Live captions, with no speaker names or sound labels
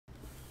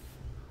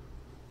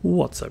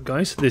What's up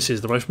guys, this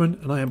is The Rifleman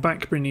and I am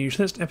back bringing you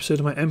the next episode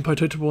of my Empire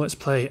Total War Let's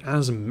Play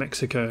as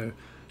Mexico.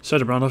 So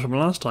to round off from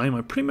last time,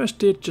 I pretty much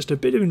did just a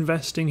bit of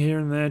investing here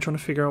and there, trying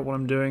to figure out what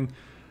I'm doing,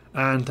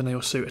 and then I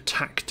also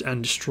attacked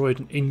and destroyed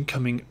an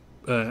incoming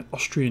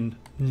Austrian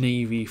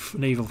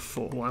naval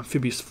force, or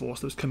amphibious force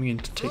that was coming in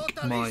to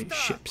take my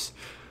ships.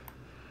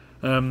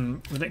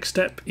 The next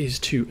step is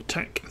to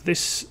attack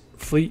this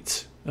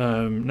fleet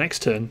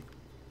next turn.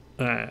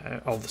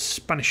 Of the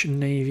Spanish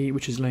Navy,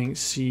 which is laying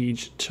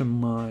siege to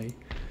my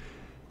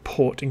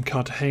port in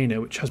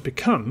Cartagena, which has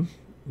become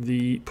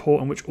the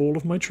port on which all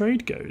of my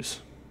trade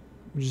goes,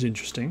 which is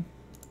interesting.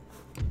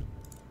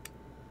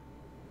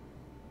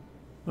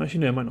 Actually,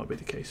 no, it might not be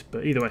the case,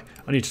 but either way,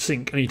 I need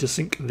to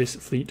sink this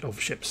fleet of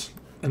ships,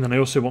 and then I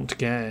also want to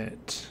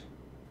get,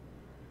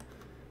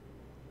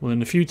 well,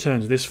 in a few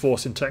turns, this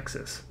force in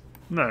Texas.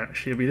 No,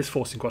 actually, it'll be this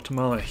force in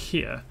Guatemala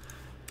here.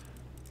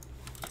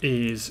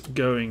 Is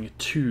going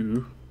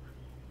to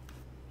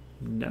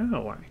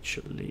now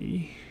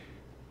actually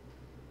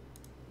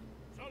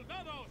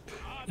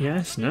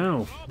yes,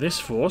 now this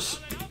force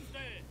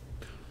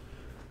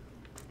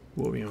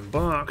will be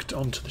embarked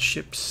onto the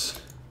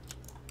ships,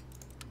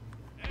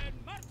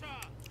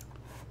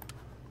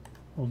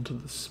 onto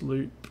the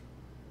sloop,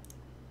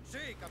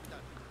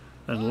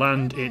 and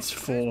land its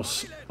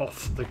force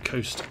off the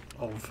coast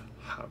of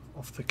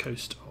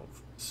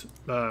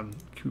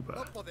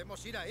Cuba.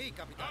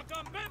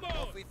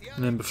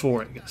 And then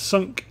before it gets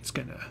sunk, it's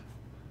going to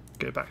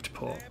go back to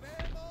port.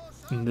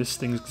 And this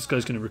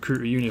guy's going to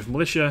recruit a unit of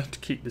militia to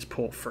keep this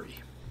port free.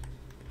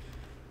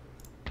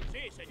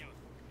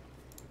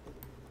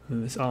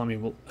 And this army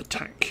will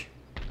attack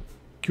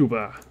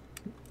Cuba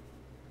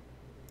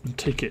and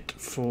take it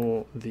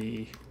for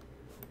the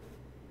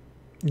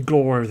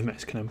glory of the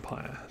Mexican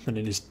Empire. Then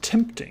it is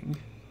tempting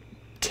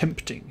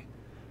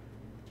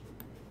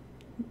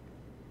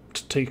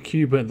to take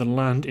Cuba and then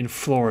land in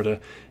Florida.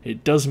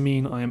 It does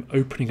mean I am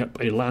opening up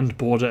a land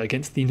border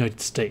against the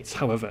United States.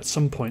 However, at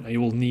some point I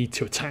will need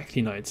to attack the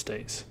United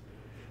States.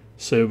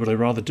 So would I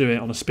rather do it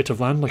on a spit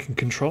of land I can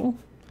control?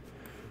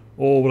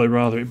 Or would I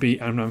rather it be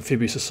an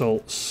amphibious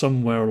assault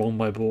somewhere along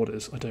my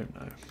borders? I don't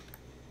know.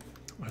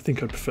 I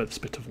think I'd prefer the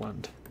spit of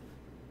land.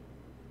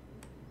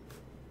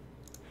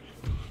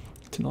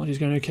 Technology is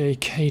going okay.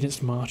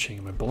 Cadenced marching.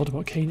 Am I bothered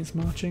about cadenced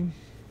marching?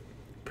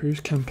 Improves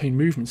campaign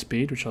movement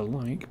speed, which I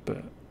like,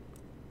 but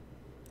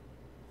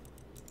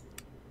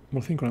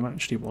well, I think what I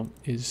actually want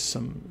is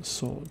some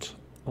sort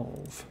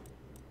of...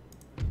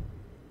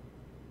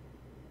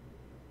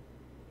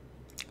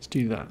 Let's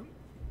do that.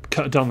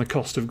 Cut down the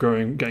cost of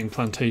getting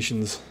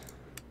plantations.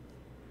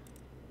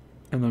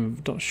 And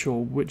I'm not sure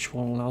which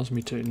one allows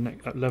me to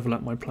level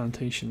up my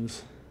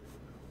plantations.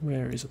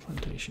 Where is a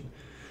plantation?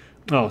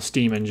 Oh,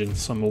 steam engine.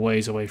 So I'm a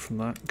ways away from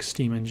that.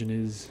 Steam engine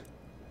is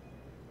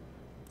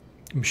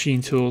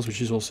machine tools,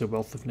 which is also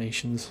wealth of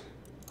nations.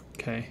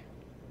 Okay.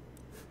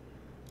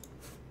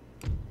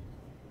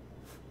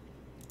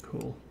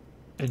 Cool.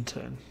 End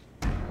turn.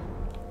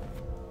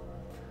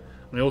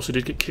 I also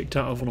did get kicked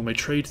out of one of my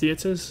trade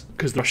theatres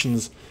because the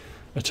Russians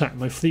attacked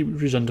my fleet,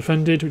 which was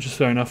undefended, which is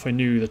fair enough. I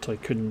knew that I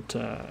couldn't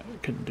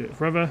do it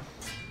forever.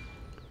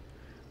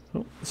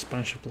 Oh, the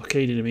Spanish have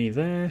blockaded me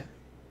there.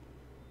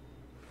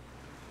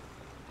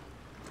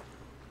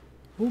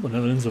 Oh, the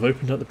Netherlands have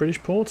opened up the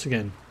British ports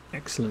again.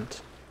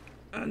 Excellent.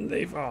 And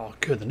they've... oh,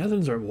 good. The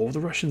Netherlands are at war with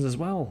the Russians as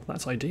well.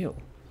 That's ideal.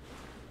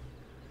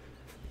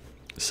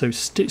 So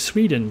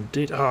Sweden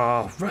did...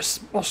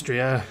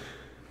 Austria.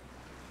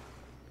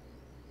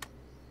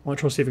 I might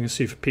try to see if I can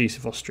sue for peace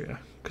with Austria.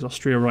 Because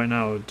Austria right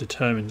now are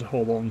determined to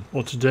hold on,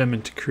 or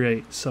determined to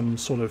create some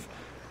sort of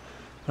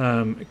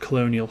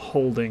colonial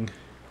holding.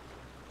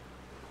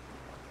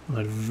 And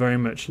I'd very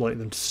much like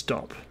them to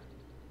stop.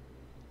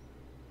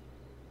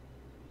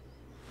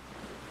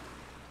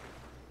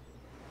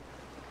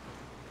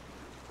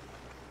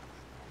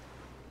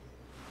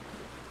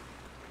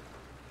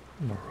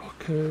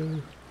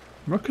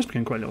 Morocco's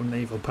become quite a little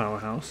naval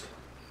powerhouse.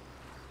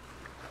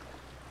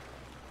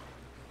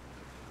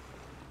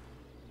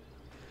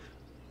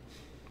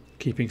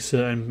 Keeping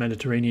certain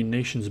Mediterranean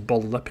nations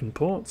bottled up in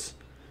ports.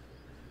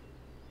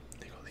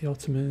 They got the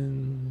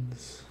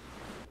Ottomans.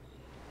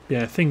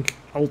 Yeah, I think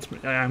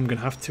ultimately I am going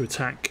to have to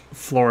attack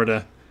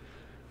Florida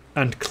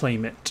and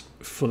claim it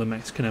for the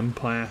Mexican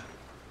Empire.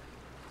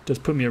 It does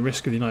put me at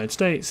risk of the United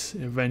States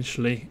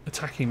eventually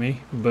attacking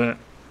me, but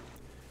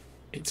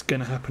it's going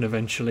to happen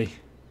eventually.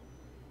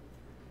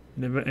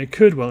 And it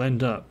could well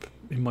end up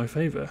in my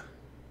favour.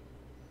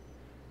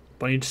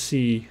 But I need to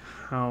see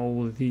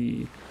how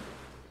the...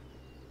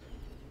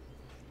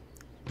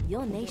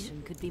 Your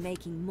nation could be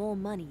making more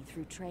money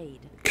through trade.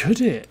 Could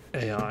it,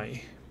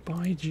 AI?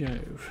 By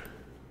Jove.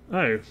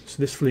 Oh, so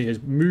this fleet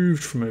has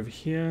moved from over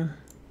here.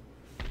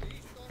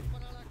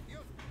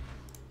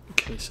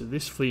 Okay, so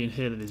this fleet in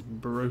here that is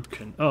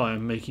broken. Oh,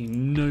 I'm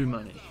making no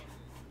money.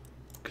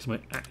 Because my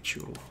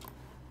actual...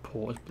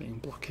 port is being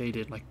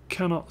blockaded and I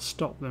cannot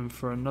stop them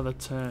for another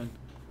turn.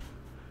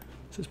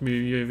 So let's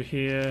move you over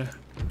here.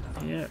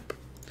 Yep.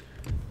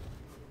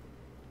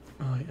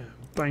 Oh am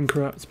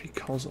bankrupt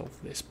because of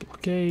this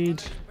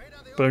blockade,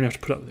 but I only have to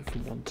put up with it for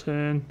 1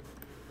 turn.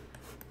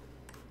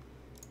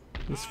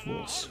 This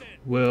force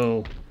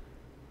will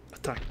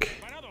attack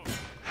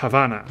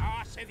Havana.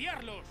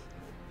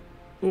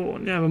 Oh,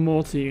 now have a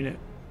mortar unit.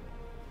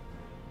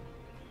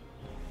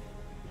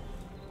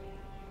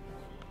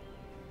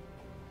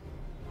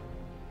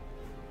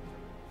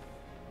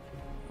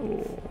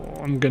 Oh,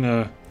 I'm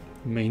gonna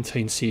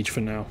maintain siege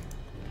for now.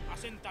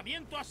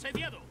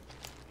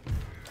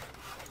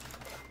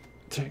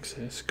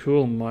 Texas,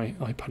 cool. My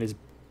iPad is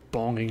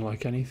bonging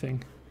like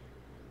anything.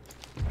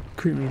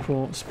 Recruitment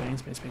report, Spain,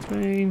 Spain, Spain,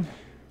 Spain.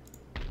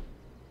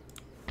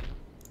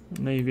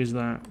 What navy is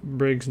that?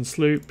 Brigs and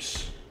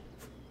sloops.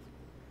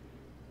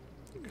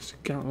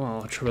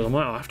 Well, trouble, I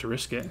might have to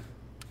risk it.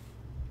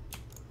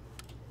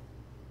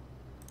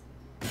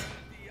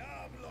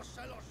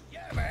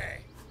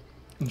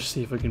 Let's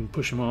see if I can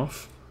push them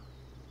off.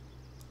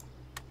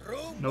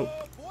 Nope.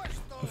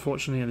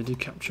 Unfortunately, they did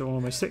capture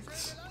all my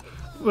 6th.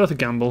 Worth a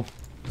gamble.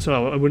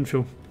 So I wouldn't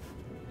feel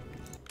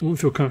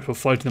comfortable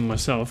fighting them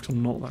myself because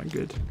I'm not that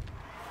good.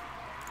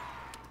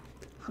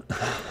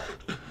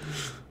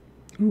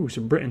 Ooh,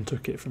 so Britain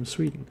took it from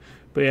Sweden.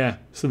 But yeah,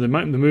 so the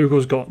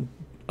Mughals got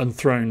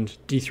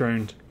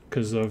dethroned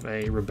because of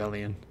a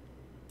rebellion.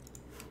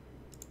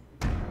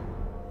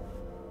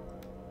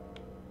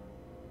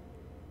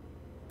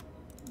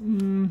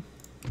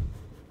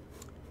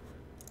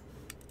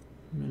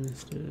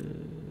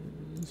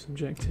 Ministers,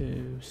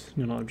 objectives,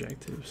 no, not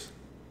objectives.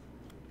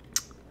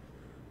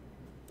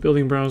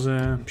 Building browser,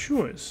 I'm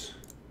sure it's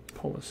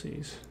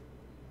policies.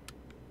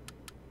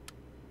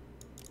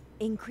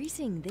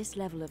 Increasing this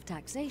level of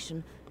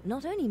taxation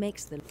not only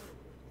makes the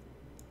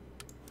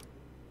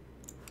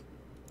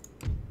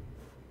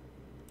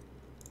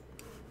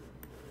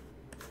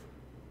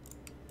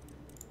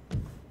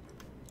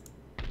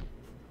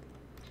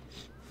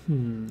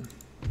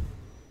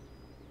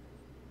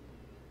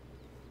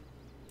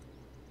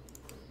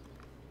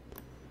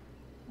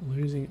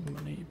Losing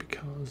money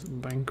because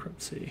of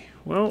bankruptcy.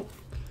 Well,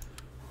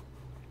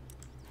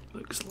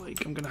 looks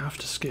like I'm going to have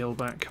to scale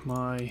back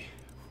my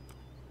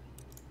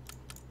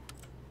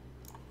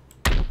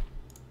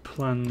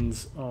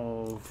plans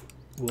of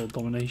world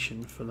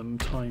domination for the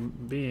time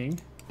being.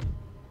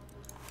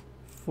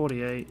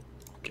 48,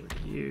 get rid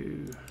of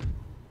you.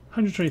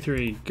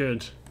 123,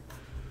 good.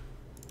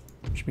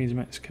 Which means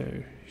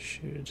Mexico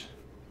should...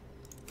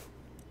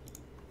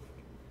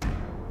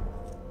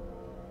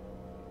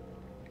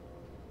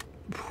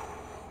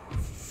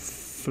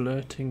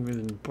 Flirting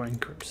with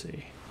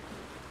bankruptcy.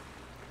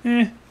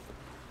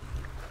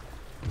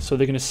 So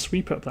they're going to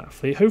sweep up that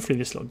fleet. Hopefully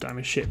this little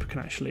damaged ship can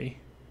actually...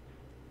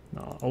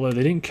 No, although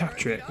they didn't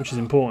capture it, which is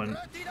important.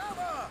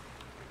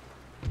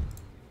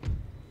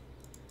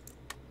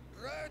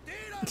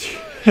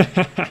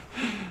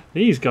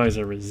 These guys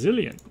are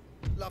resilient.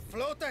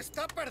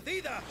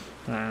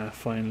 Ah,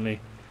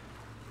 finally.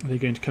 Are they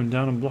going to come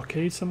down and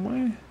blockade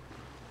somewhere?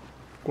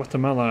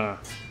 Guatemala.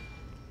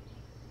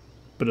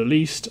 But at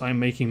least I'm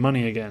making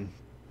money again.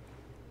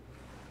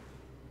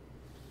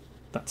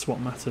 That's what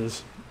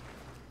matters.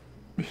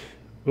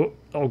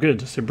 Oh,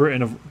 good. So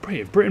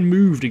Britain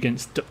moved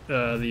against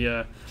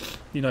the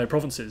United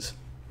Provinces.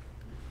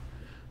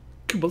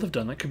 Could well have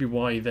done. That could be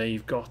why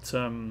they've got.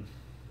 Oh,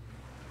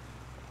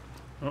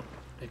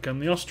 here come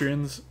the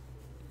Austrians.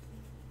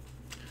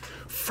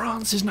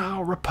 France is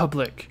now a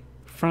republic.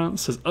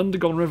 France has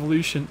undergone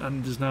revolution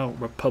and is now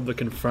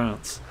Republican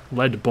France,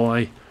 led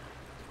by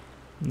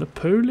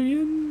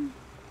Napoleon?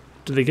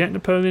 Do they get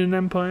Napoleon in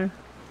Empire?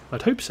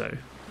 I'd hope so.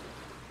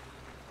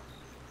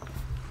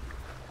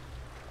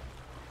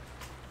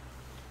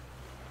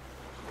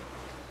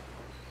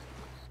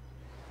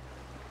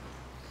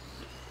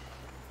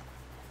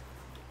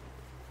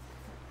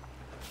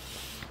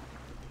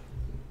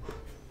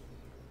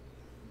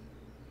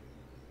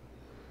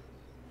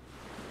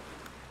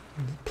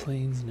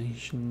 Plains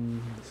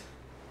nations.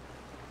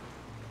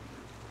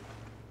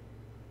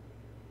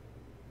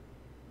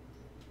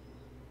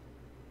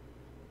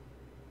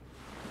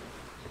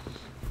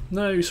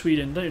 No,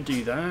 Sweden, don't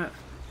do that.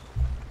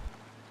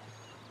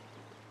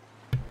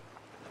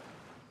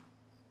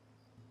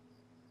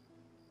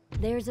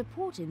 There is a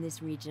port in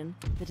this region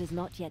that has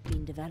not yet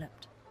been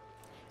developed.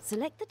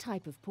 Select the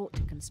type of port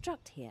to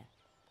construct here.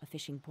 A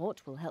fishing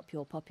port will help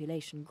your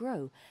population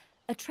grow.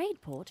 A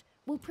trade port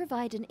will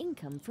provide an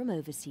income from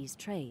overseas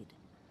trade.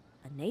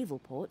 A naval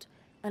port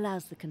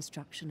allows the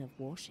construction of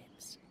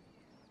warships.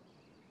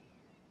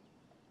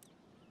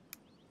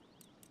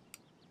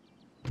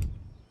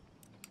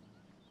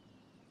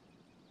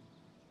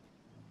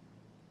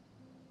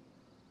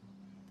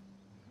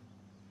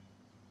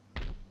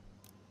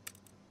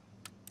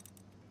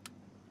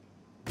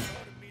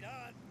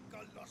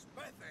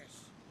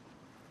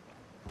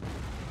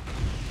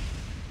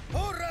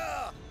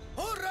 ¡Hurra!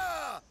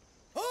 ¡Hurra!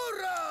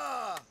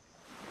 ¡Hurra!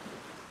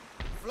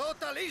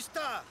 ¡Flota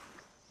lista!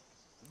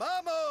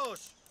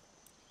 ¡Vamos!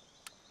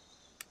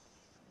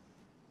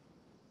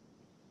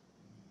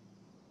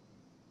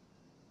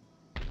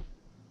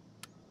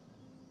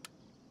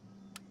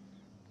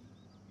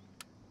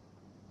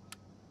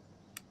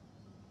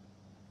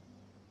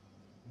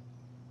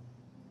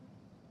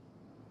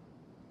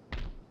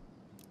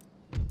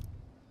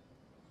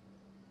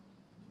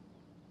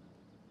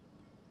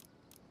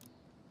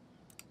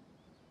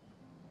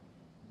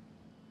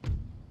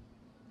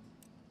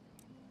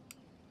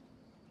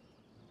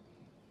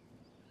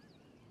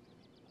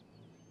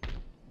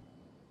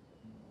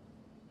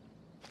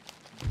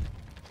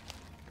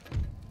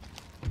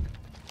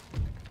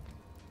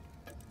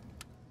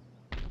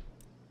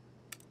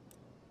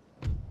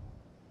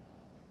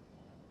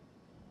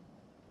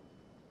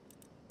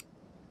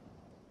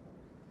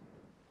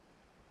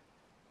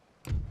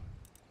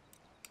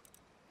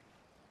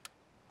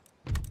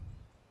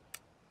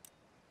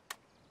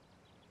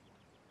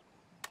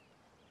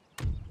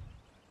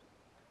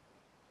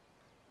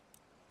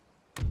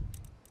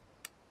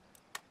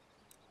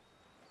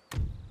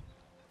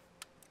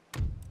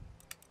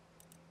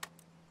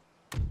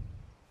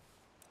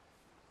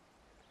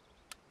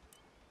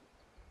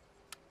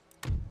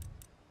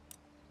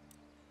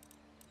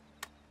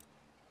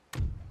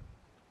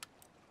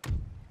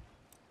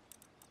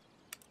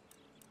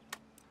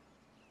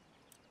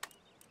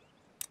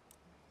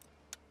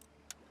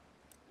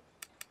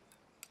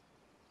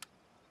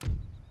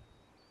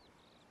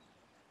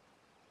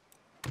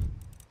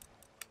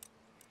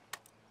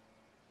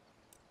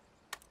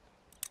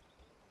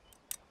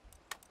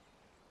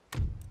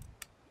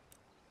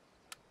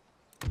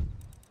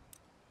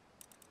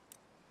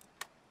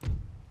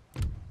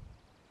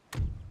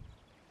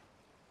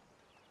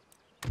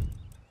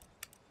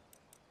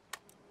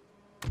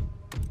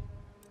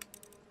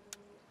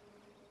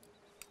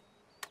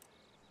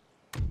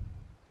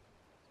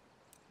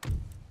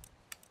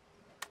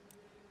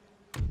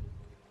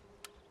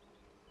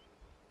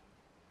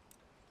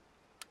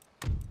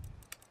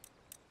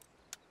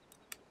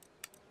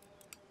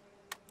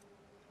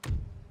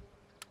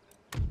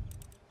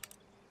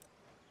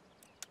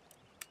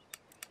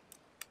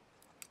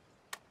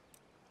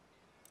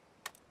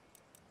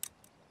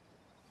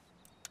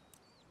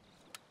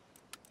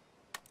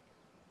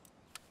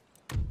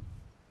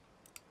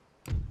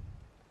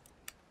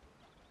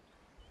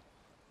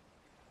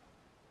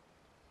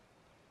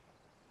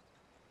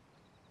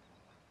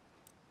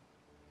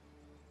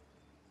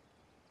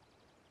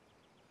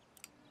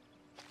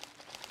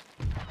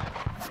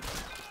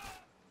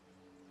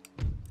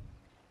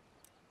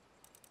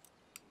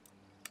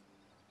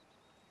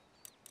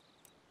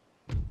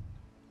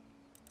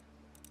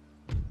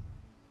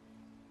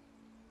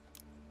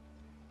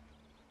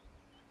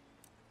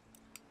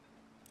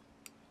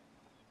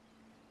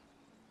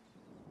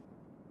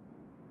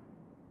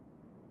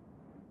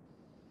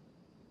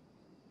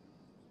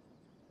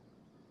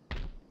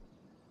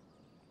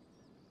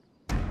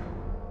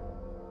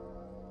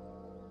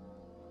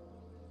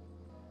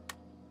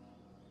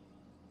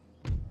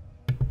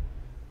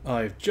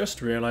 I've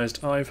just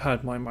realised I've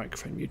had my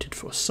microphone muted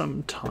for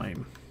some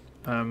time.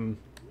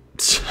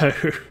 So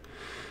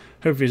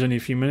hopefully it's only a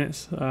few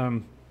minutes.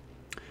 But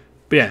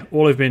yeah,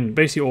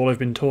 basically all I've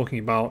been talking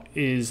about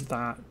is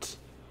that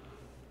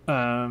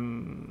I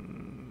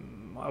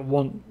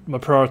want my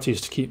priority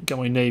is to get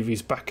my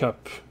navies back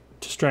up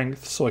to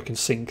strength so I can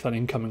sink that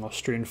incoming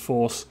Austrian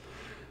force.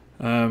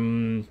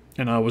 And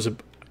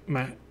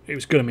it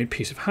was good I made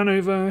peace of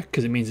Hanover,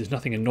 because it means there's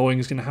nothing annoying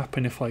is going to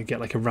happen if I get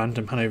like a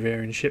random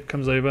Hanoverian ship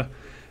comes over.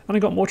 And I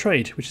got more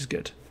trade, which is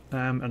good.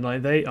 And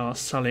they are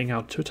sallying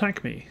out to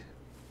attack me,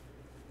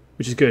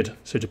 which is good.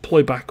 So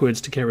deploy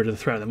backwards to get rid of the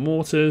threat of the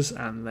mortars,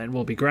 and then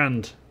we'll be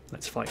grand.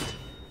 Let's fight.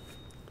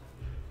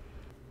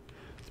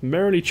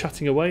 Merrily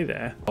chatting away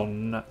there. Oh,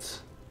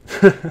 nuts.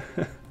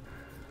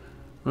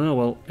 Oh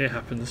well, it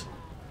happens.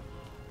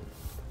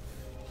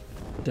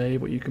 Day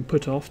what you can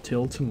put off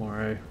till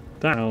tomorrow.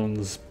 That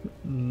sounds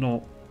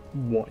not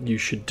what you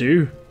should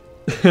do.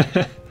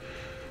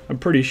 I'm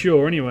pretty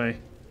sure anyway.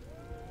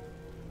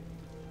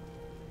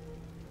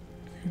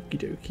 Okie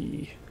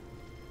dokie.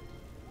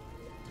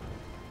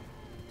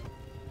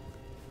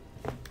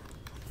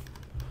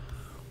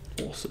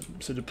 Awesome.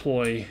 So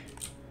deploy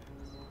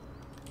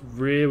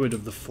rearward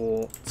of the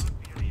fort.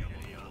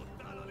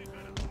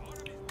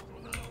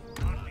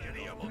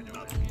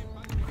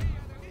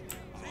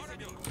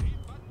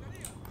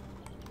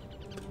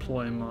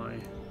 Deploy my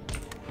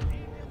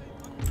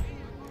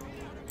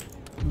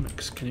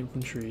Mexican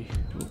infantry,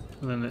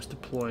 and then let's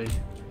deploy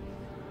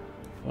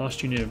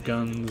last unit of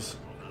guns.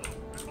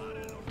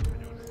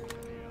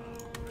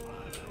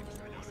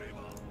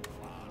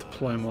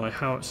 Deploy my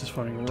howitzers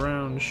firing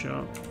round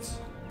shots.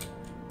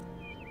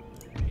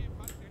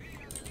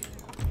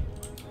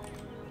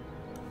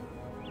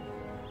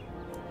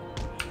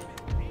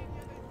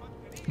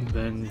 And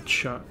then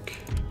chuck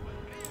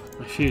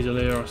my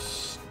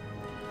Fusiliers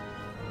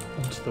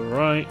onto the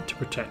right to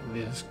protect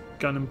this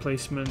gun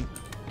emplacement.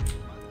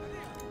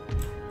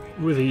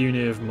 With a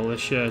unit of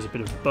militia as a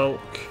bit of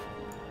bulk.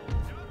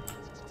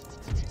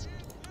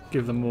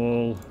 Give them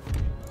all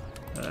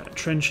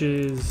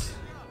trenches.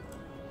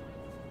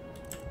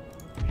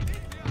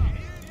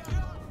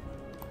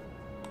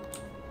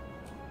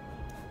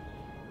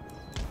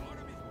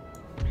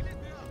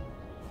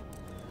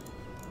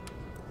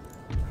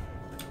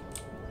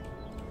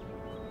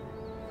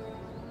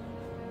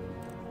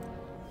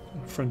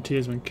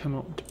 Frontiersmen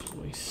cannot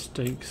deploy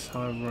stakes,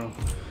 however I'll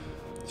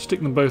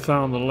stick them both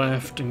out on the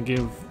left and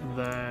give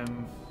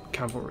them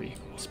cavalry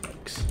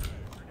spikes.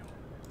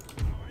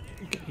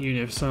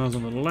 Unit of SARS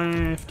on the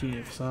left,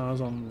 unit of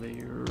SARS on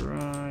the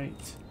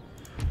right.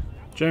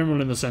 General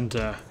in the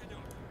centre.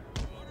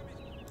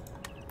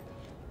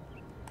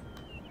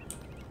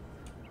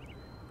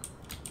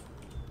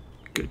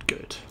 Good,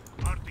 good.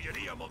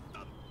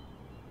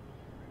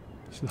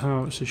 So the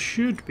howitzer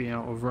should be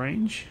out of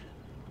range.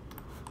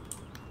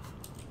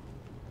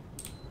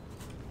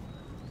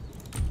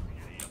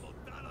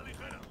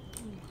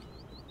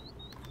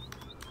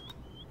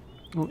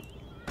 Well,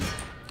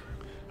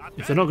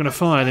 if they're not going to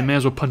fire, they may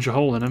as well punch a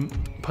hole in them.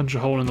 Punch a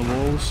hole in the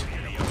walls.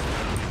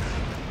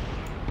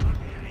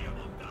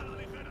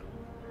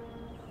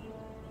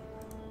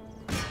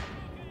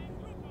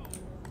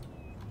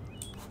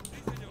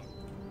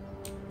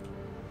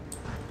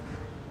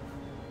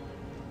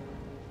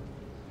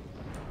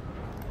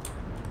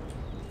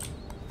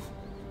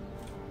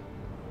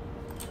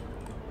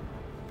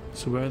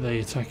 So where are they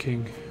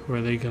attacking? Where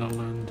are they going to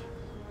land?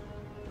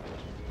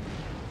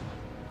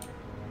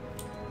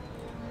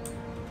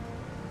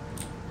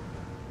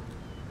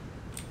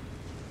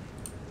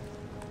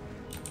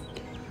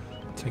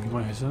 Taking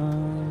my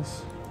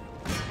hussars.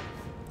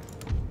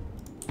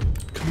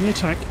 Can we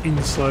attack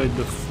inside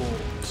the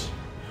fort?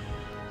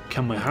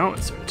 Can my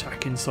howitzer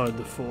attack inside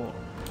the fort?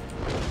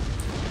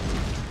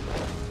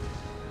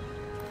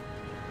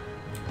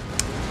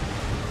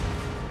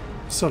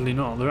 Sadly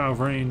not, they're out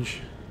of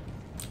range.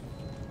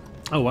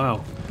 Oh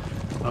wow,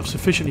 I've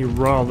sufficiently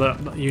riled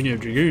up that unit of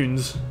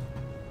dragoons.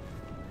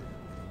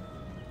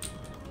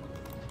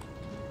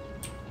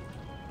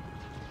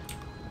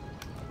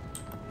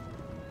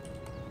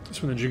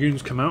 When the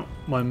dragoons come out,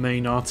 my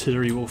main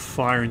artillery will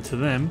fire into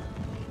them.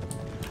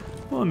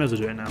 Well, I may as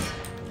well do it now.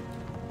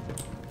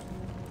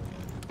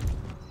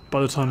 By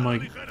the time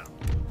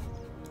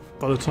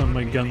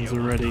my guns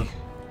are ready,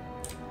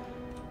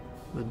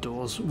 the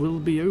doors will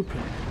be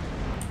open.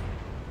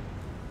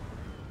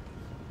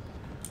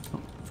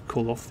 Oh, I've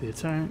called off the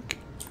attack.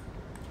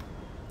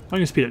 I'm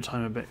going to speed up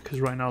time a bit because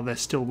right now they're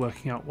still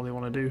working out what they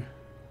want to do.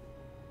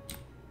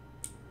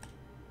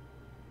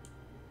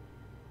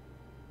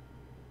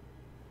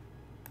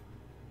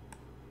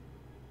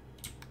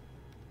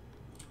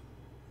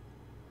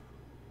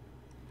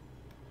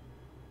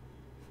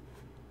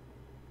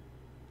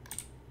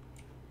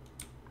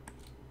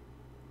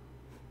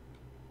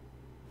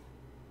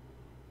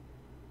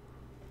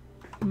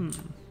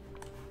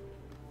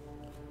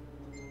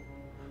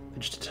 They're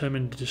just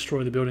determined to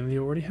destroy the building they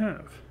already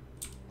have.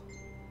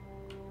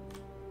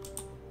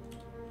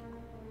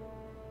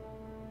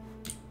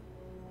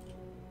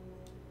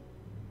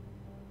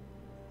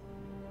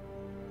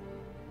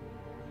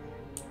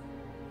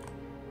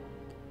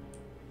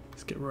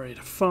 ready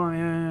to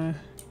fire.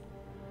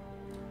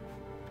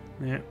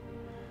 Yep.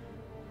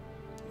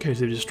 Okay, so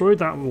they've destroyed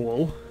that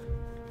wall.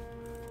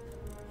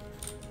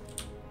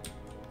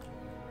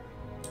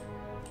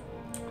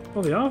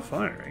 Oh, they are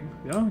firing.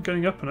 They are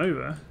going up and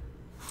over.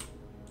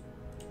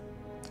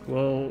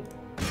 Well,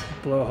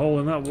 blow a hole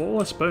in that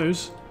wall, I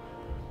suppose.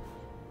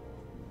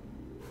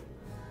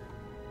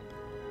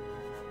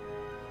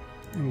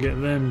 And get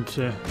them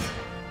to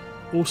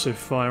also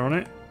fire on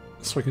it.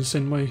 So I can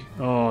send my...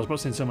 Oh, I was about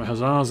to send my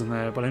hussars in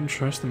there, but I don't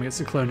trust them against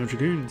the colonial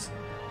dragoons.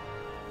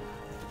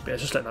 But yeah,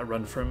 just let that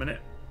run for a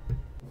minute.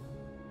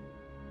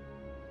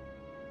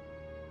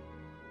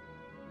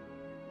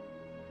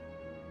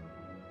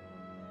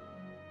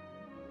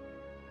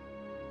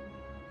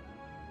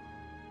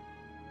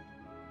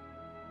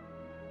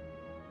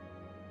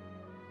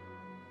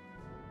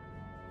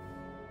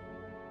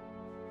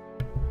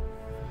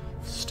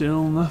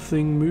 Still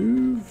nothing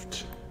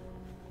moved.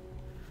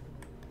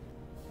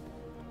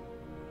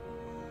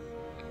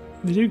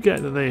 Did you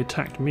get that they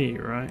attacked me,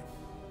 right?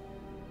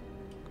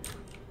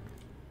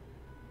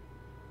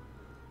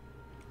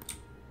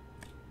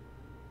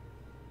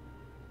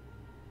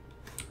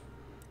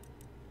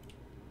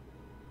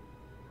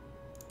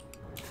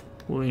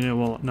 Well, you know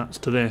what? Nuts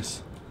to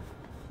this.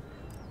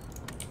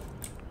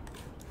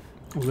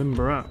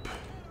 Limber up.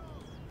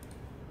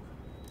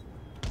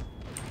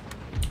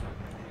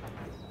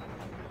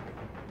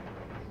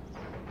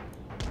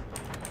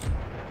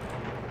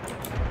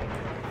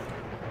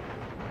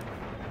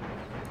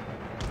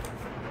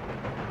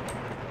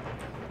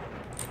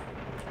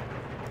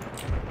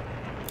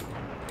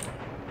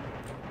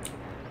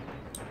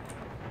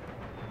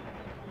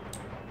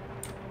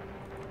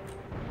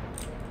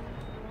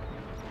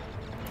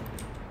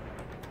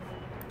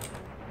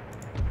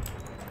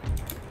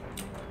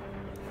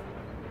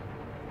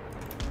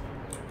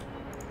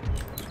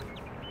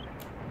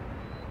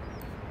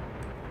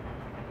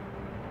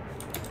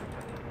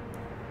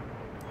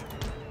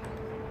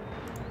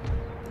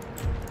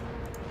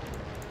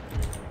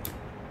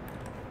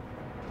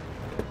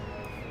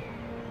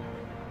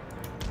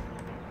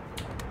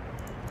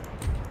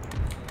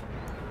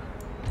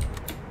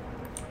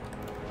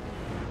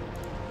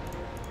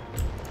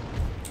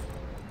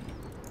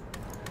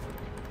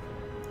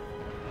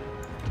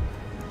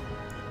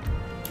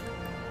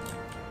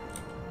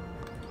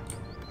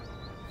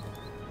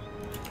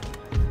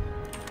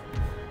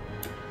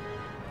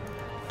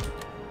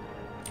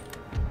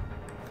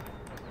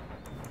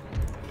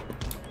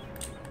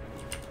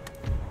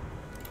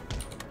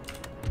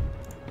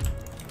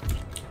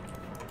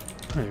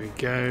 There we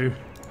go.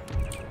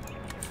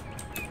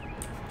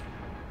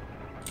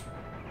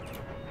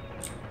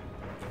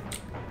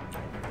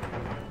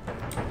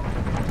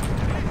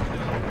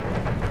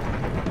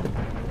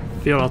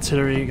 Field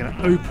artillery going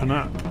to open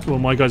up. Well,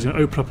 my guy's going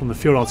to open up on the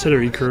field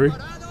artillery crew.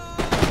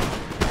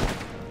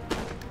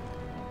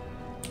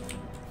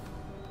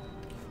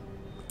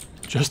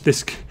 Just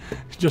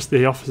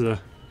the officer.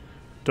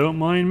 Don't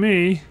mind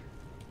me.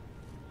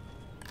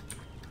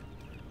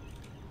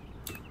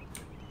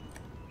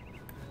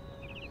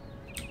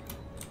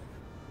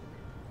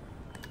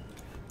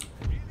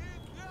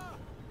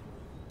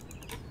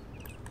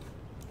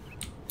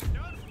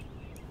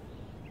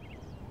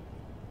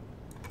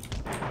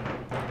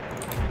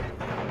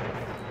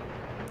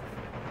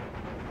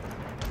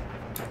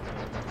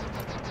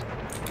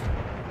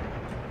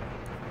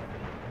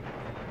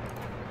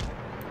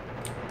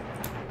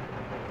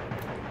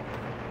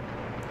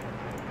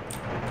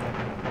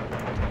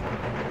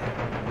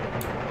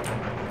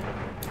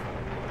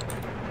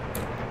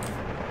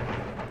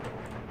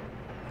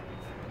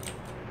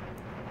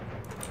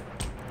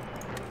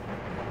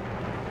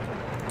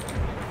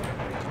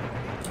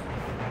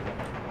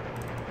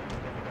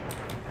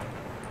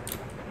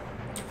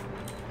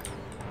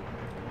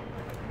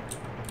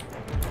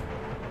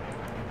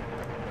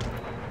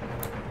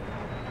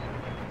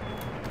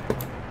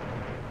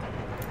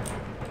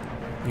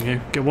 You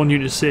know, get one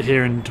unit to sit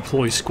here and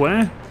deploy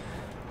square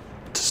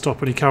to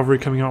stop any cavalry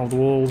coming out of the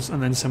walls,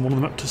 and then send one of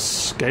them up to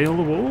scale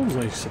the walls,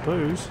 I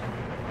suppose.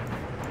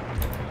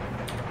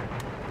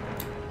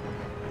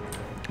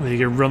 There you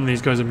go, run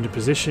these guys up into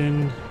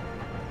position.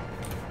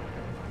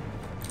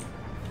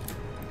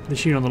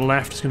 This unit on the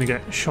left is going to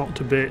get shot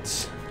to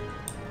bits.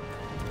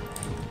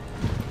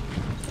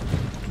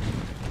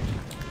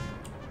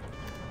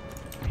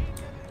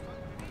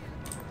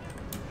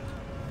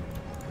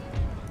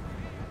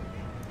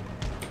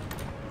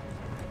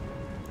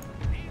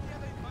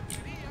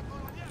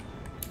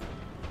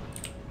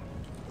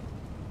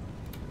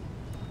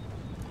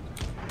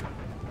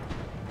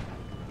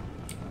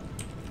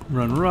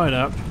 Run right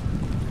up.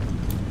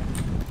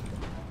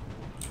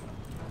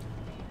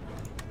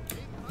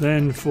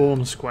 Then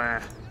form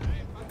square.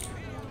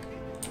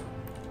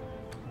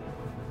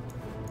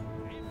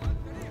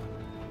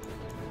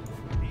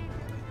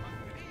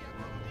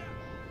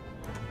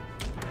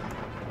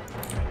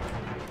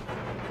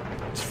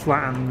 Let's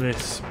flatten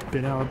this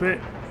bit out a bit.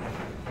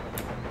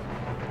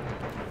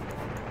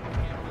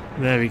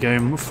 There we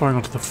go, firing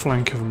onto the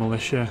flank of the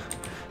militia.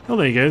 Oh,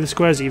 there you go. The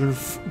square's even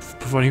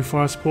providing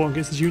fire support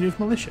against this unit of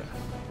militia.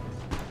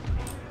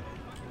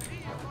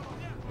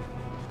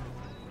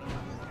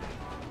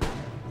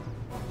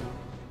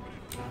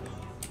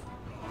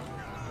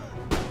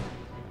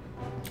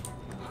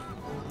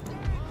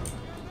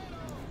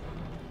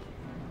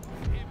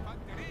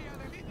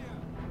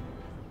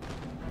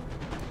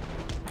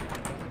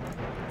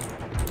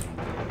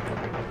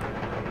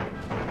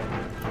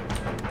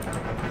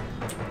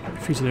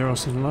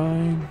 Fusileros in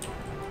line.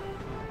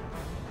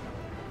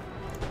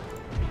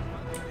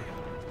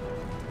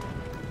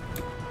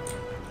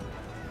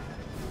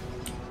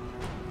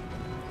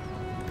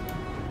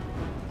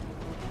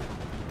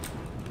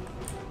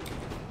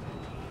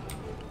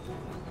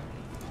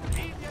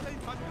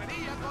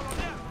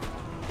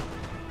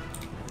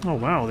 Oh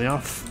wow, they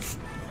are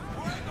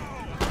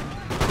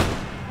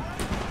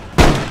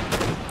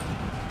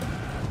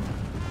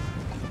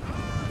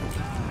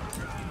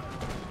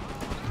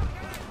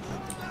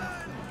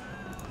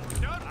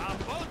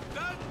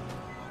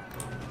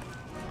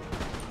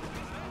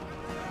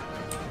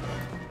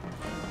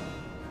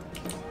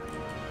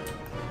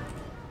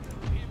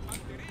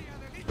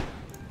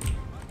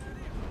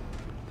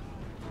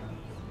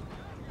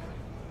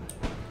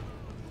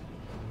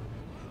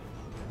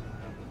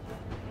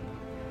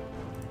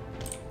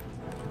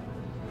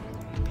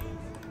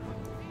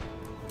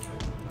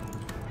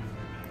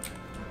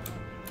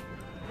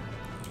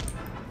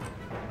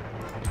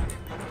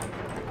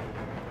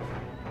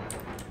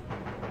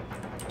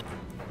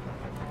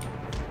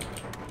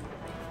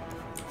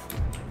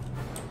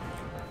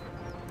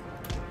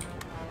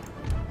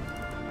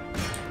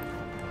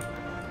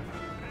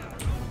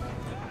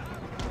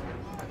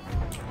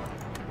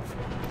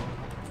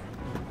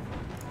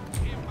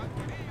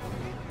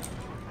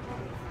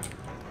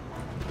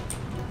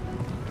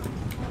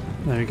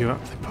there we go,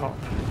 up they pop.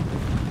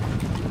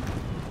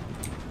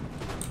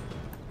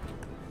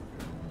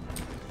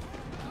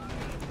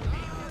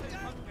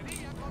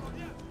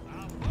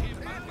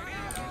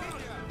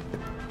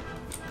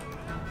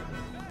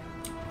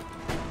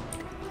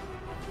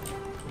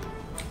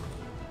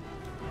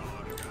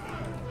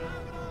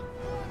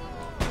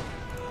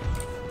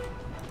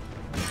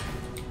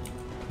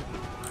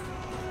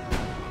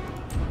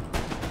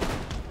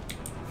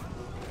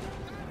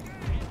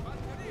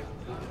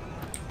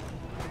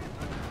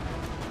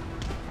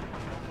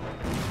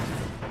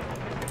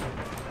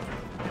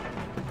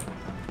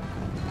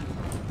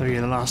 There we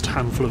go, the last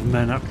handful of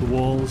men up the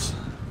walls.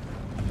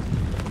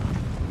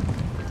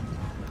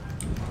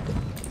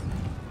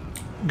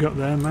 Got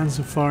there, man,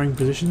 some firing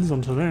positions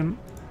onto them.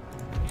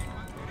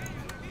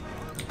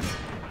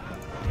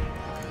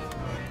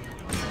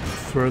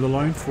 Throw the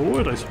line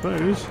forward, I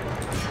suppose.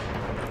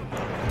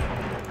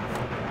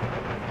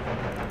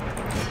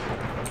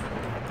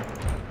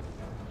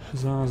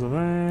 Hussars are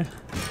there.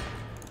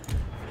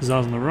 Hussars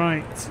on the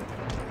right.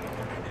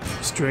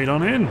 Straight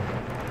on in.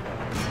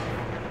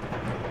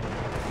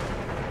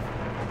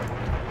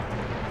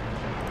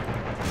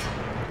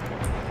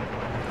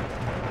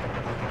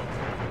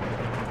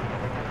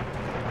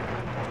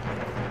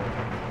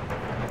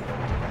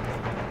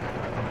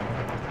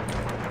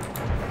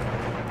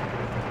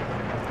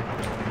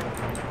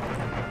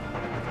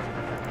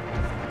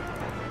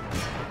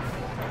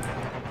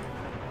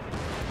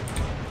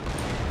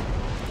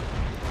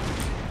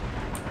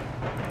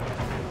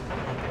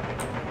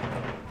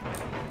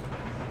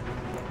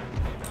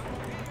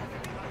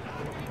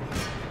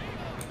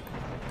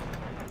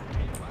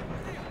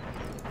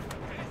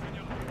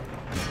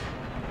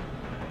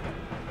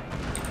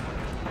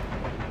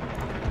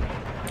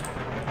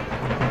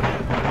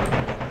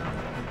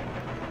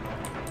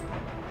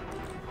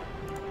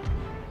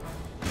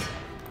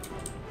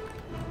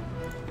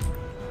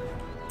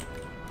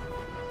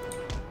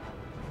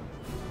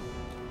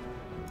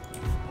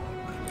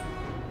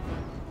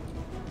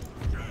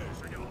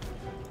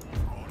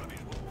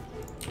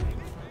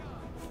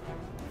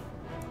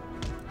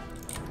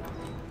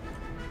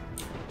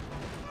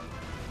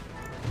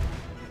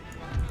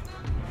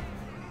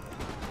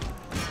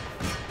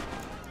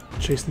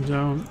 Chase them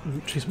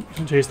down,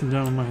 chase them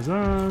down with my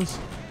hussars.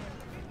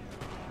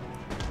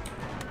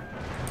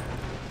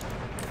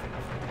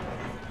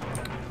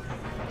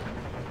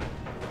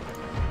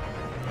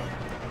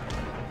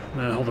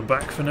 Hold them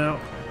back for now.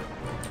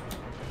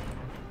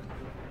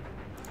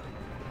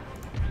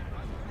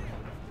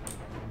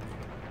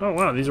 Oh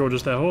wow, these are all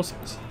just their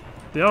horses.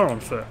 They are on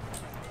foot.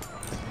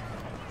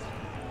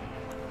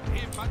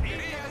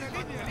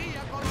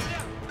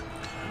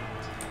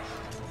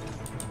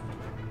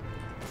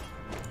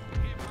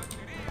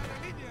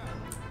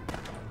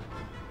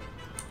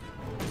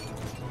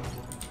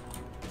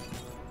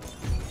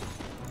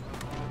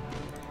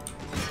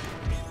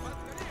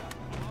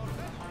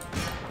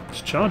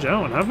 Charge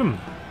out and have them.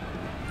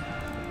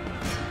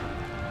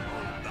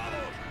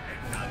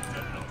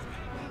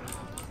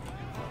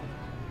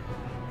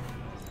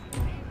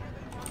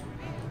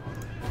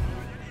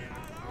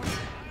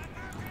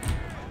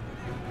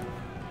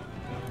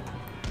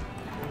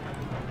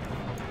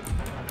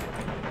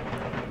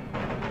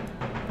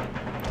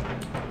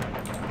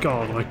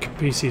 God, my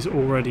PC is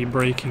already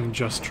breaking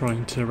just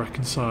trying to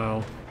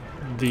reconcile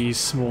these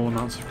small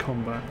amounts of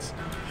combat.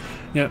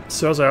 Yeah,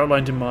 so as I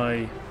outlined in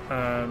my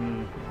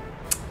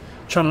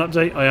channel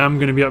update, I am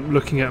going to be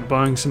looking at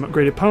buying some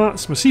upgraded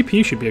parts. My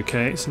CPU should be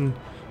okay. It's an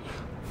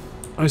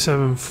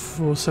i7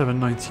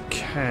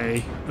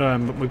 4790K,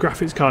 but my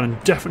graphics card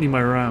and definitely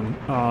my RAM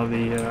are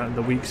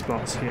the weak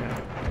spots here.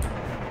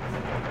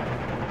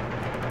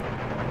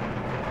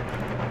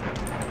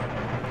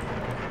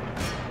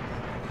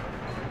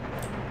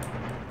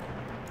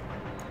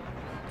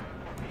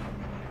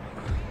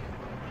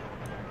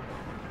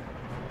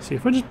 See,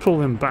 if I just pull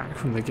them back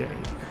from the gate,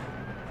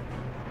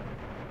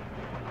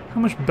 how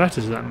much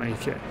better does that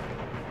make it?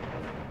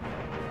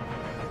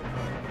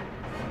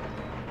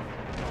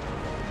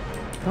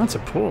 That's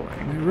appalling,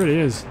 it really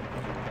is.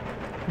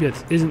 Yet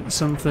it isn't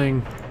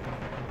something...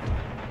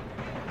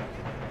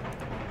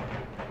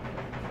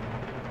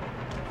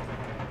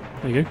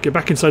 There you go, get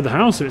back inside the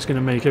house if it's going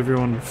to make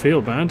everyone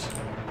feel bad.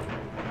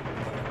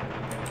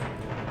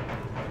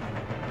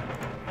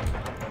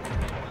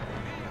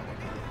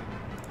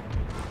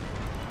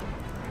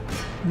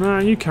 Nah,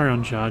 you carry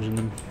on charging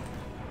them.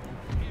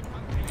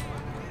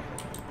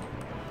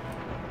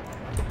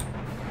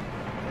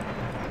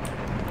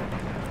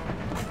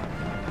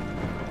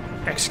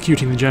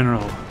 Executing the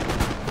general.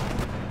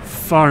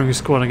 Firing a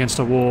squad against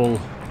a wall.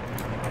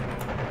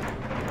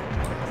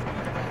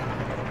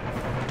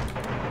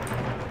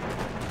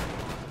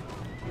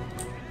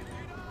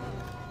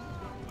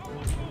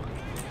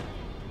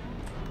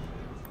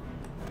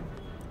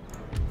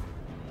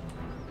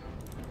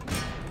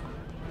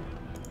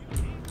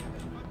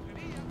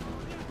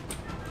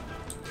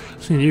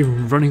 Seeing you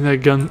running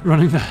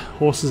their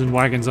horses and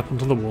wagons up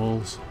onto the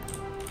walls.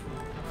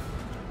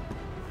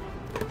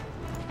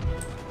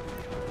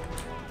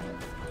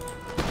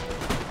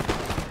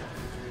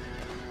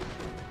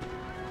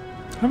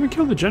 Haven't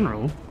killed the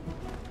general.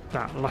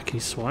 That lucky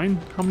swine.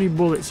 How many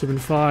bullets have been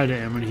fired at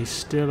him and he's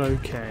still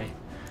okay?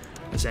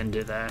 Let's end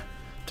it there.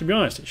 To be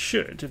honest, it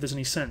should, if there's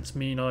any sense. I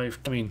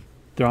mean,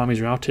 their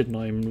army's routed and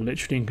I'm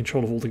literally in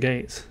control of all the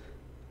gates.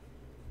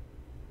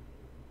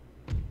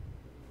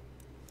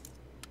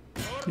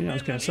 Yeah, I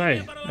was going to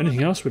say,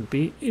 anything else would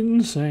be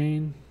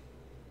insane.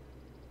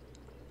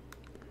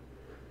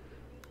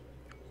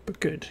 But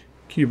good.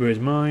 Cuba is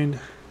mine.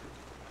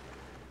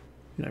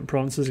 United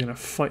Provinces are going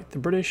to fight the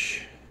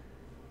British.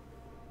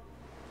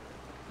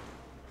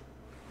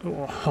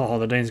 Oh,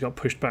 the Danes got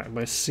pushed back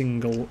by a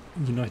single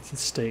United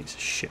States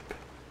ship.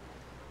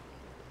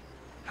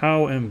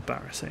 How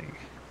embarrassing.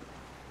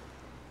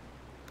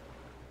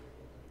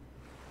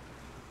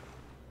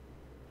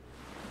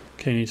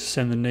 Okay, need to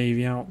send the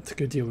Navy out to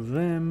go deal with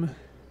them.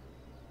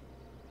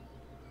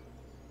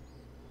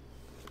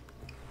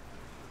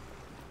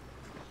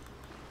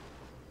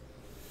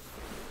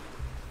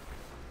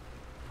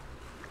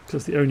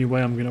 That's the only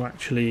way I'm going to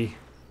actually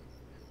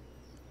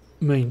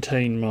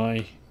maintain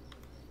my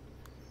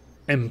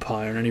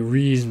empire in any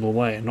reasonable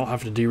way and not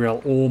have to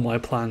derail all my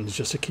plans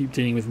just to keep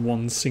dealing with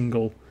one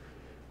single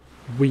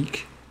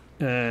weak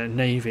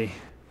navy.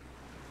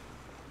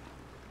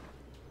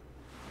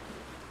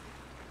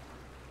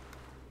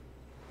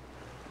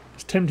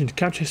 It's tempting to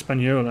capture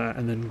Hispaniola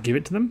and then give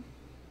it to them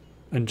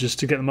and just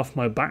to get them off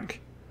my back,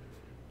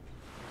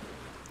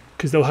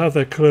 because they'll have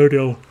their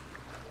colonial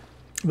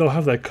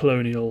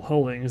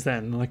holdings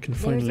then, and I can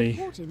finally... There is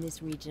a port in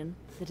this region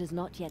that has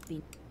not yet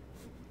been...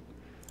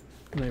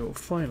 They will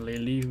finally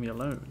leave me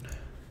alone.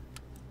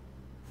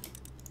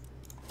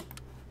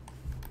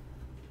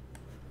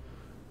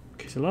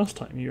 Okay, so last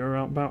time you were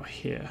out about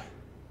here.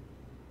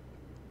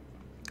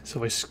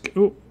 So I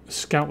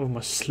scout with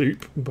my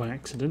sloop by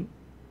accident.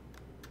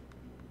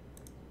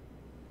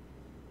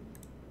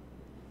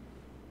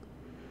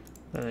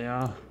 There they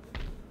are.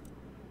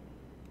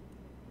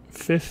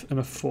 5th and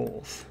a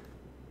 4th.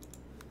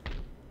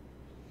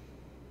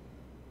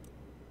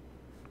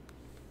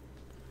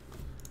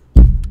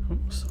 Oh,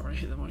 sorry,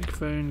 hit the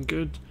microphone.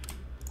 Good.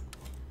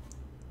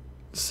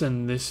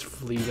 Send this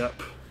fleet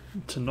up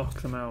to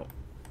knock them out.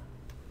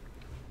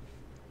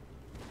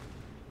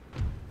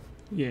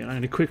 Yeah, I'm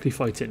going to quickly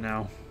fight it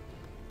now.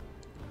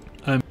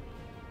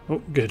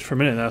 Oh, good. For a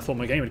minute there, I thought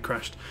my game had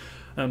crashed.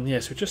 Yeah,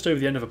 so we're just over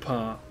the end of a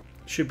part.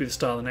 Should be the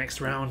start of the next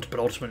round, but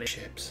ultimately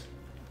ships.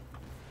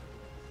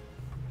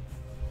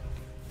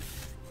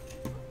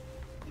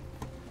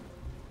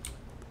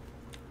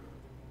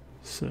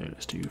 So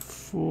let's do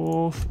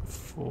 4th,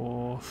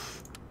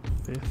 4th,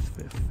 5th,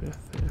 5th, 5th,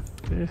 5th,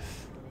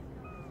 5th.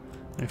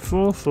 No,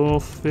 4th,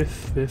 4th, 5th,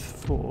 5th,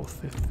 4th,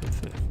 5th, 5th,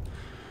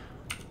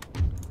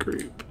 5th.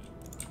 Group.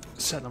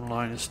 Set them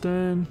line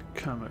astern.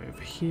 Come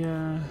over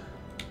here.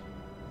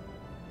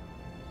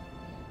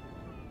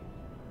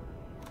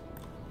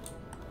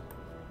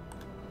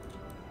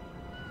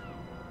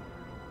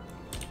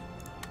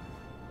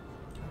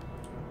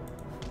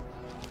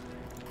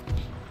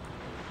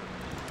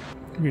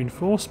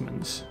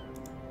 Reinforcements.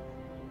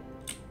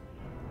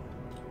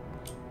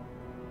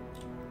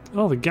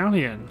 Oh, the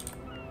galleon.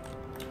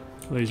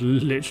 Oh, he's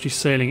literally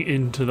sailing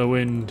into the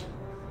wind.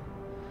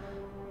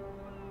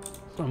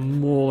 I'm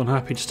more than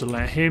happy just to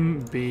let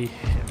him be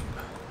him.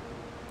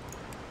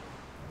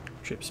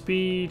 Trip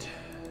speed.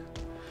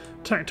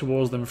 Attack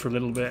towards them for a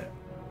little bit.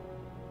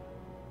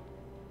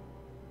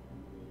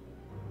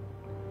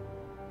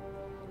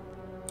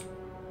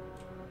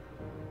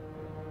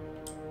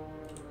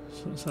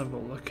 So let's have a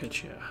look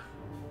at you.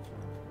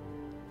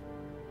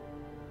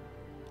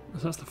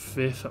 So that's the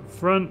 5th up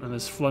front, and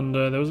there's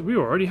Flunder. We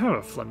already have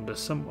a Flunder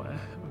somewhere.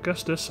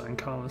 Augustus, and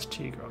Carlos,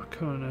 Tigra,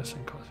 Arconus,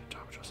 and Carlos,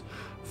 Tarpatros.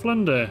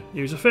 Flunder,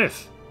 use a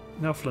 5th.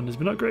 Now Flunder's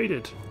been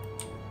upgraded.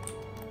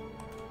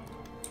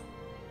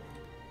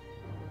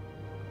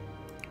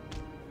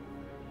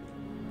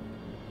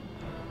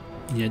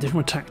 Yeah,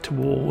 definitely attack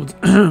towards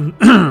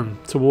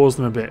towards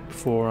them a bit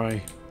before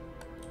I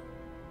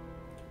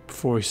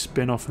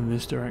spin off in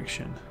this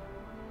direction.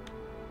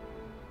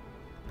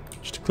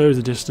 Just to close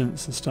the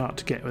distance and start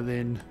to get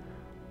within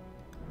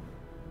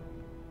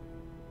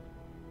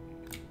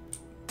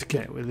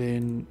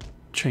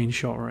chain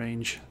shot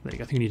range. There you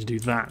go. I think you need to do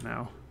that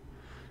now.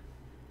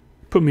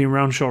 Put me in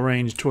round shot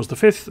range towards the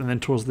 5th, and then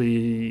towards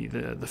the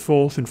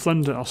 4th in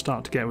Flunder I'll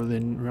start to get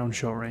within round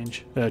shot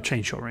range,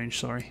 chain shot range,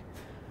 sorry.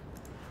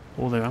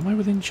 Although, am I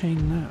within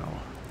chain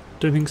now?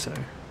 Don't think so.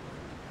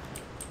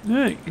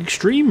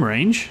 Extreme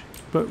range,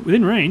 but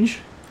within range.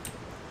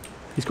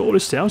 He's got all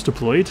his sails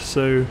deployed,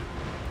 so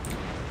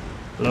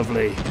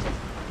lovely.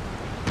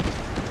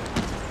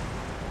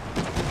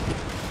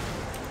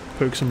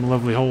 Poke some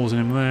lovely holes in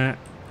him there.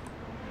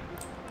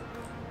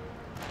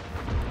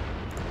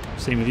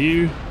 Same with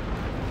you.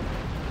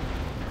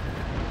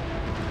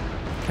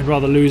 I'd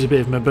rather lose a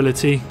bit of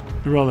mobility.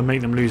 I'd rather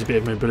make them lose a bit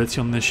of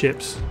mobility on their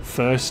ships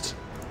first.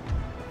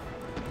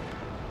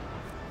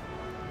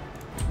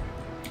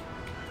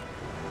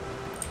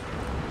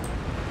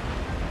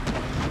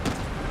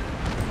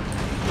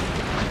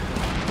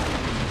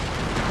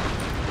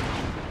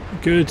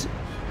 Good.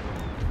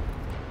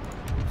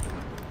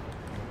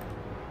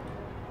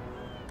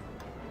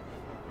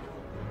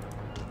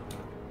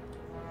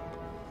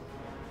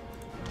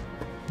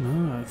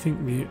 No, I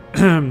think the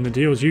the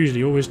deal is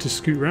usually always to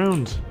scoot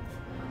round.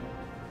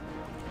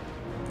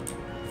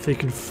 If they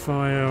can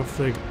fire off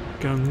their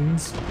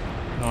guns.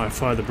 Oh, I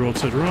fired the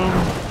broadside wrong.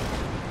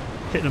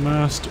 Hit the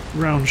mast.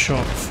 Round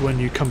shot for when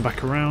you come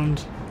back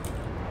around.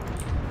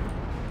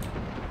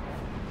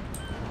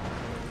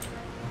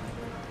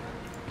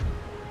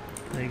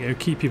 There you go,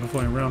 keep people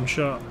firing round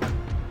shot.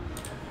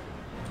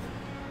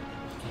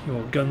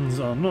 Your guns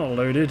are not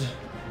loaded,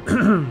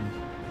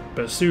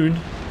 but soon.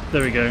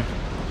 There we go.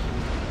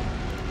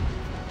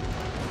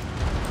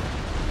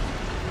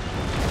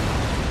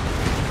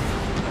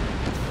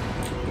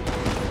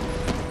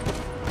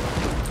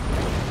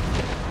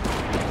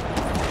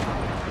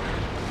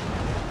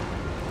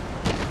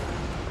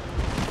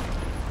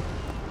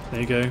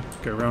 There you go,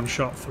 go round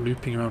shot for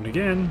looping around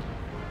again.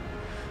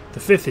 The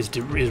 5th is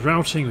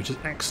routing, which is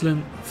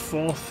excellent.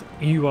 4th,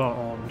 you are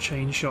on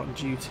chain shot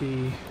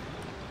duty.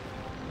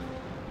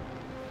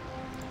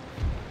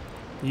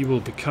 You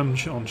will become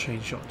on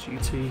chain shot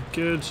duty.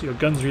 Good. Your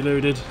guns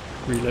reloaded.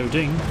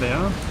 Reloading. They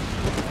are.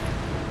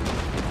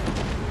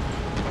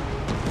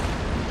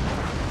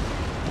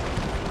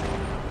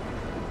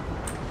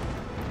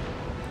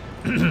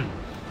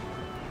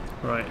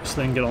 Right. Let's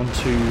then get on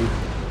to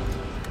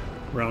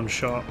round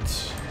shot.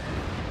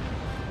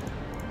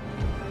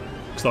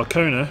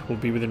 Arcona will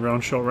be within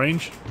round shot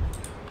range.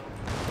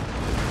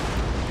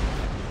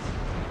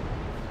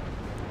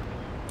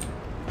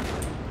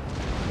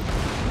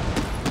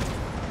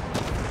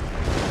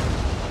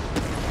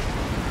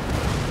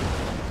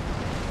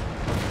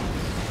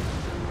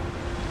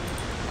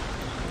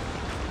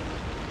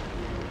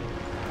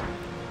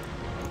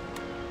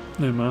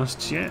 No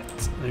masts yet.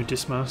 No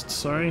dismasts,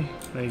 sorry.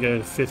 There you go,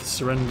 the 5th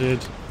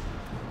surrendered.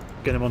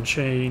 Get him on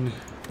chain.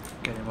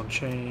 Get him on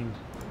chain.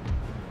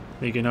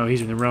 There you go, now he's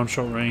in the round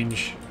shot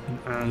range,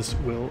 and as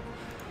will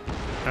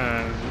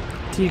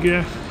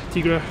Tigra.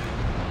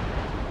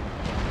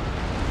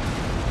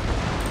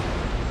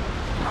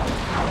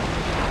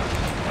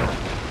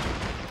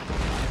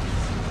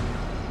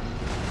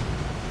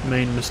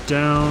 Main must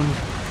down.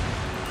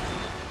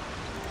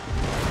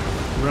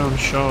 Round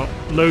shot.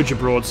 Load your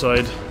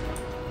broadside.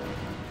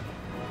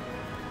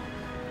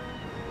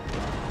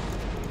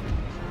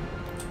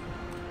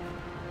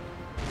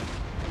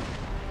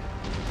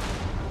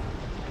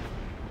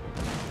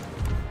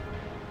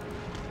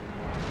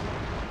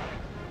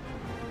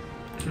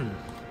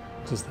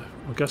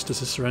 Augustus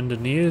has surrendered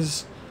and he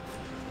is.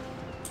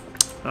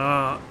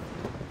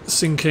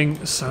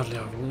 Sinking. Sadly,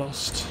 I've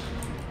lost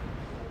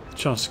the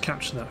chance to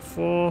capture that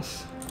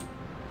 4th.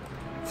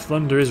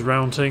 Flunder is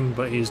routing,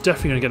 but he's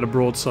definitely going to get a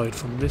broadside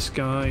from this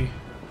guy.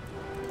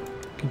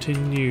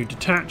 Continue,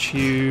 detach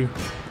you,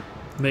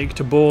 make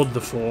to board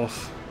the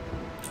 4th.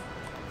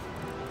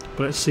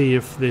 But let's see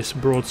if this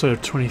broadside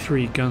of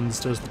 23 guns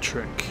does the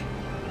trick.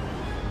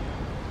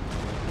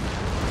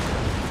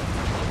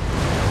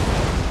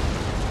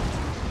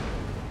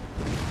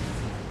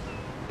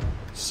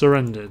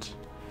 Surrendered.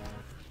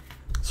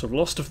 So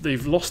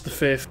they've lost the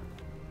 5th.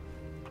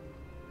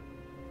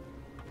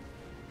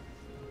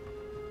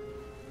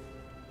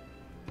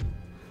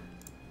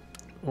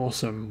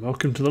 Awesome.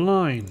 Welcome to the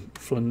line,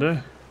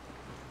 Flunder.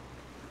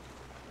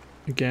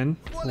 Again,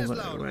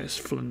 where's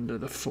Flunder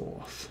the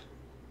Fourth?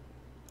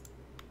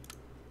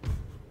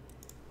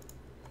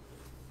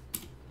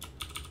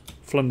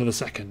 Flunder the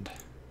Second.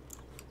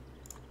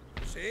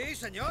 Sí,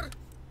 señor.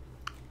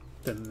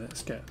 Then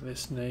let's get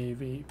this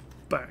navy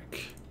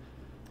back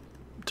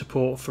to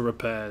port for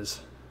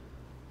repairs.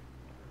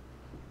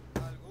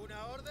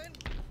 ¿Alguna orden?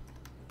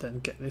 Then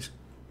get this,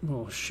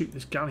 oh, shoot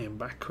this galleon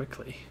back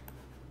quickly.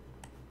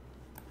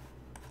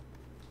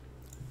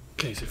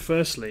 Okay, so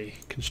firstly,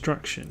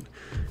 construction,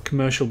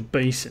 commercial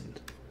basin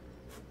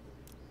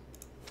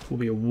will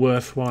be a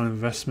worthwhile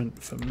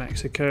investment for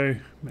Mexico.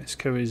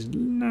 Mexico is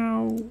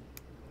now,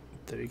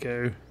 there we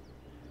go.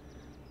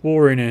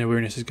 War in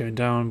weariness is going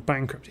down,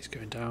 bankruptcy is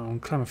going down,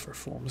 clamour for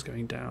reform is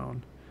going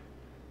down.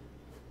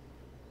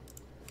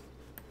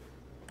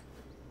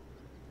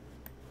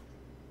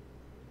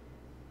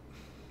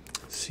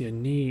 See a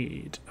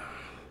need.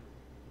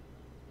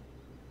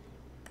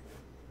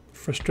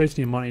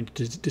 Frustratingly, I might need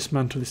to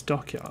dismantle this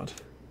dockyard.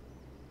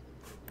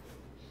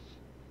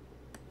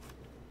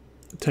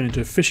 Turn it into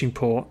a fishing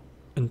port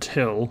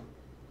until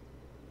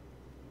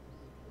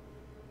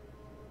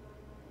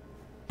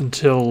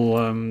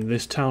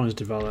this town is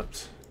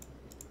developed.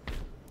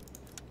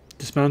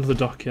 Dismantle the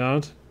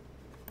dockyard,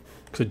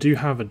 because I do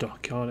have a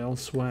dockyard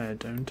elsewhere,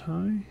 don't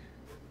I?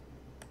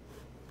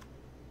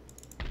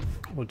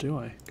 Or do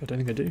I? I don't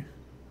think I do.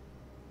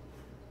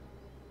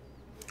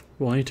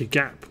 Well, I need to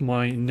gap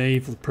my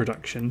naval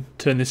production,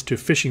 turn this to a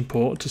fishing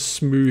port to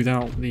smooth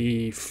out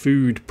the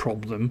food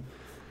problem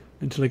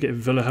until I get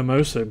Villa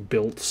Hermosa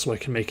built so I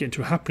can make it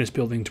into a happiness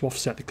building to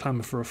offset the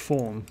clamour for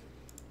reform.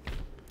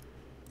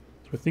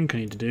 That's what I think I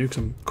need to do, because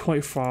I'm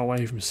quite far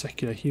away from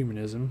secular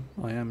humanism.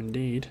 I am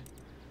indeed.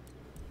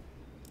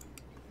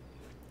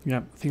 Yeah,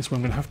 I think that's what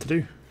I'm going to have to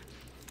do.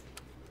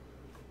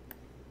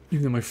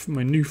 Even though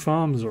my new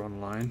farms are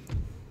online,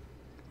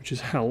 which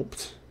has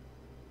helped.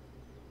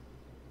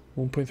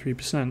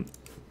 1.3%,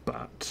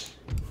 but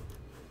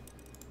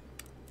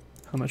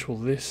how much will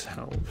this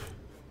help?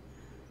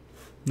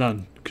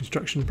 None.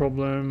 Construction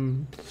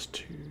problem,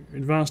 +2.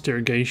 Advanced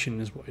irrigation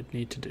is what I'd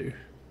need to do.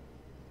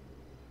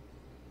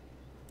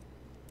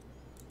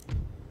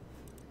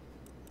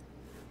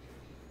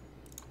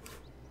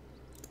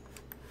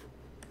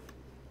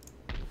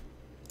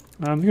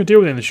 I'm going to deal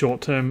with it in the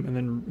short term,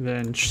 and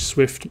then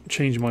swift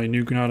change my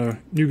New Granada.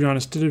 New Granada,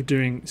 instead of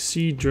doing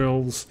seed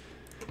drills,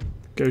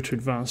 go to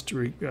advanced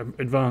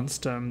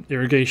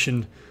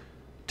irrigation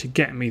to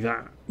get me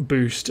that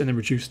boost and then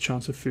reduce the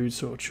chance of food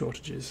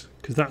shortages,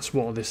 because that's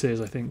what this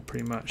is. I think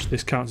pretty much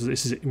this counts as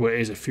this is well, it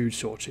is a food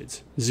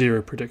shortage.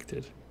 0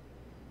 predicted.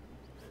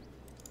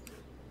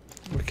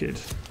 Wicked.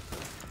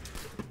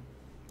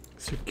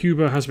 So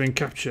Cuba has been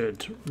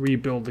captured.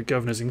 Rebuild the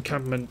governor's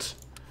encampment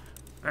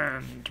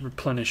and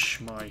replenish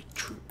my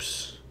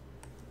troops.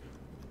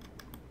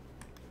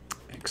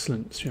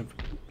 Excellent. So you have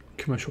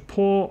commercial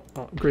port.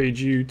 I'll upgrade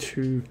you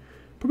to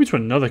probably to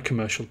another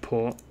commercial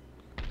port,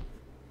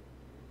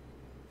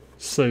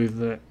 so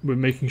that we're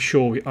making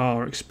sure we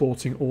are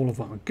exporting all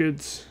of our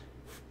goods.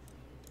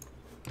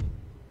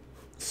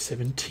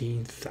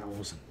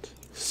 17,000.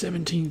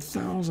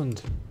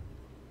 17,000.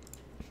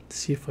 Let's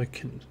see if I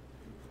can.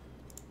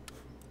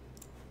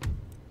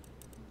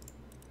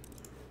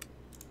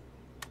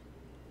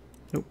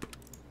 Nope.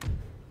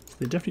 So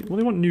they definitely, well,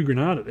 they want New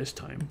Granada this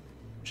time,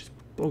 which is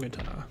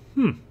Bogota.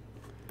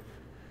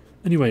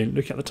 Anyway,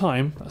 looking at the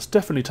time, that's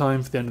definitely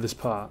time for the end of this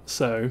part.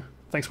 So,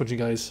 thanks for watching,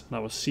 guys, and I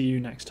will see you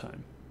next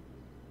time.